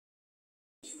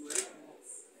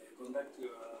Conduct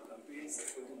your campaigns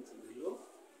according to the law.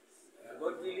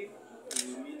 God willing,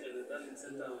 we will meet at the Talent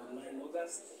Center on 9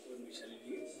 August when we shall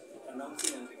be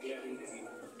announcing and declaring the winner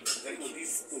for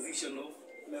this position of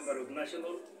Member of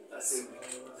National Assembly.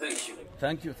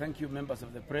 Thank you. Thank you, members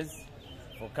of the press,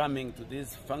 for coming to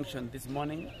this function this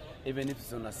morning, even if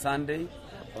it's on a Sunday,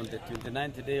 on the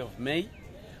 29th day of May,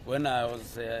 when I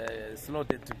was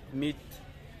slotted to meet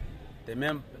the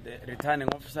returning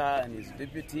officer and his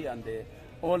deputy and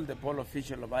all the poll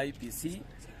officials of Iebc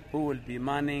who will be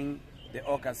manning the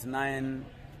August 9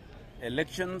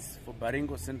 elections for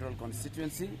Baringo Central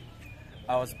constituency.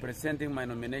 I was presenting my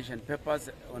nomination papers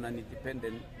on an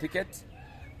independent ticket,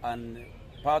 and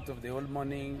part of the whole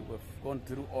morning we've gone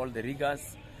through all the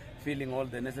rigors, filling all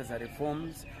the necessary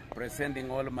forms, presenting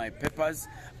all my papers,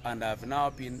 and I've now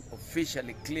been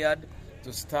officially cleared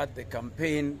to start the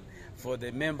campaign for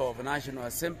the Member of National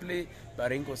Assembly,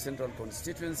 Baringo Central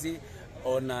constituency,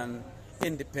 on an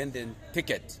independent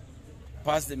ticket.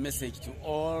 Pass the message to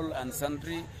all and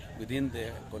sundry within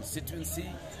the constituency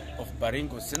of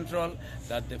Baringo Central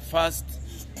that the first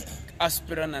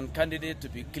aspirant and candidate to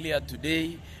be cleared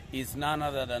today is none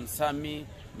other than Sammy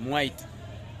Mwaita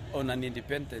on an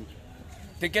independent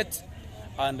ticket.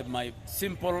 And my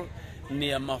simple ni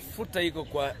ya mafuta iko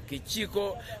kwa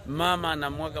kichiko, mama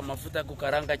anamwaga mafuta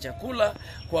kukaranga chakula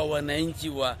kwa wananchi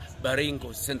wa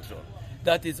Baringo Central.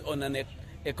 That is on an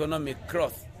economic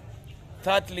growth.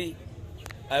 Thirdly,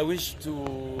 I wish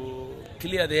to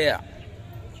clear the air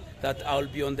that I will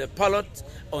be on the ballot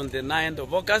on the 9th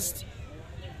of August,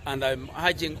 and I'm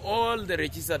urging all the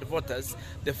registered voters,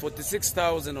 the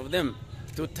 46,000 of them,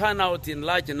 to turn out in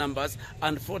large numbers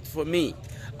and vote for me.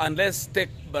 And let's take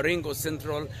Baringo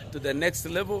Central to the next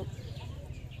level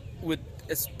with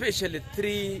especially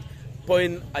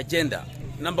 3-point agenda.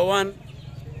 Number 1,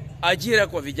 ajira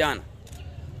kwa vijana.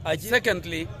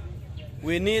 Secondly,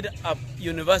 we need a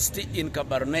university in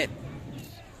Kabarnet.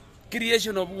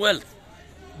 Creation of wealth,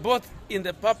 both in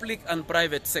the public and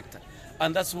private sector.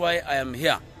 And that's why I am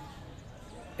here.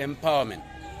 Empowerment.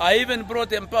 I even brought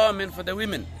empowerment for the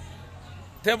women.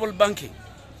 Table banking.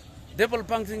 Table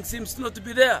banking seems not to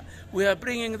be there. We are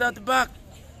bringing that back.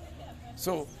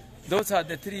 So those are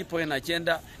the 3-point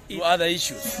agenda. Other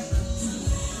issues.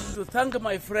 To thank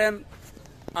my friend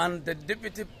and the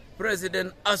Deputy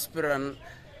President Aspirant,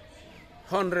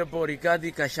 Honorable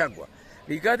Rigathi Gachagua.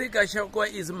 Rigathi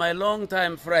Gachagua is my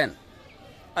long-time friend,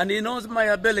 and he knows my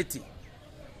ability.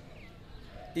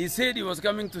 He said he was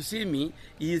coming to see me.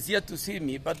 He is yet to see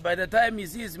me, but by the time he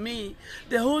sees me,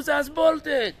 the house has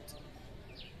bolted.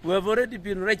 We have already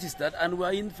been registered, and we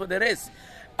are in for the race.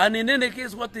 And in any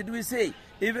case, what did we say?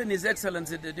 Even His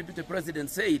Excellency, the Deputy President,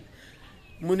 said,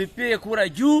 "Munipee kura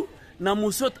juu na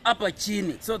musot apa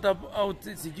chini." Sort out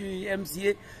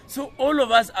MCA. So all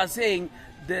of us are saying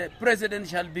the president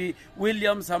shall be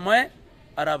William Samoei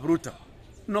Arap Ruto.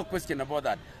 No question about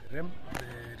that. The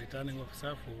returning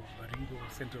officer for Baringo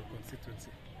Central constituency.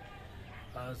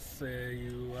 As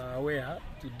you are aware,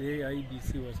 today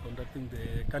Iebc was conducting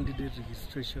the candidate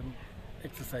registration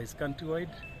exercise countrywide.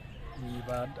 We've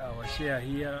had our share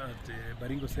here at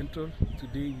Baringo Central.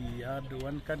 Today we had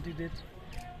one candidate,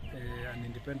 an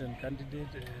independent candidate,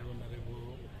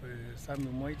 Honorable Sammy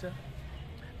Mwaita.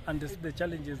 And the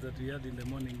challenges that we had in the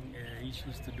morning,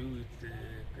 issues to do with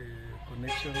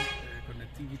connection,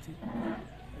 connectivity.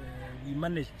 We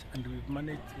managed, and we've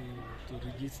managed to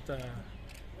register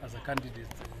as a candidate,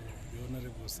 the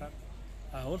Honorable Sam.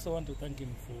 I also want to thank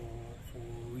him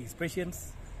for his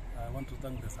patience. I want to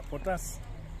thank the supporters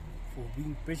for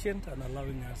being patient and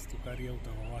allowing us to carry out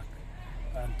our work.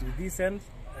 And to this end,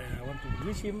 I want to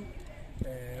wish him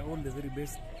all the very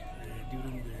best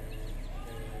during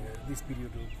this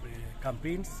period of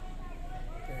campaigns.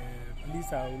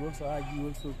 Please, I will also urge you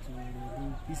also to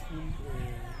do peaceful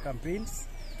campaigns.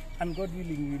 And God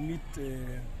willing, we meet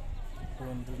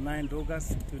on the 9th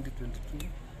August 2022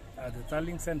 at the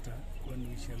Tallying Center, when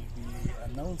we shall be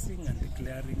announcing and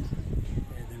declaring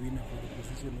the winner for the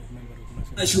position of Member of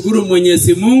National. Nashukuru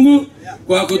Mwenyezi Mungu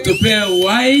kwa kutupea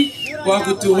uhai, kwa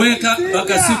kutuweka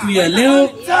mpaka siku ya leo,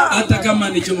 hata kama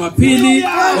ni Jumapili,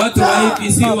 watu wa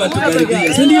Iebc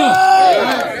watukaribia. Si ndio?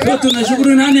 So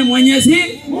tunashukuru nani?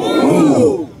 Mwenyezi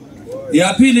Mungu.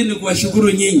 Ya pili ni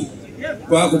kuwashukuru nyinyi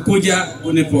kwa kukuja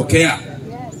kunipokea.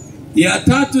 Ya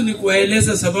tatu ni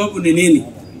kuwaeleza sababu ni nini.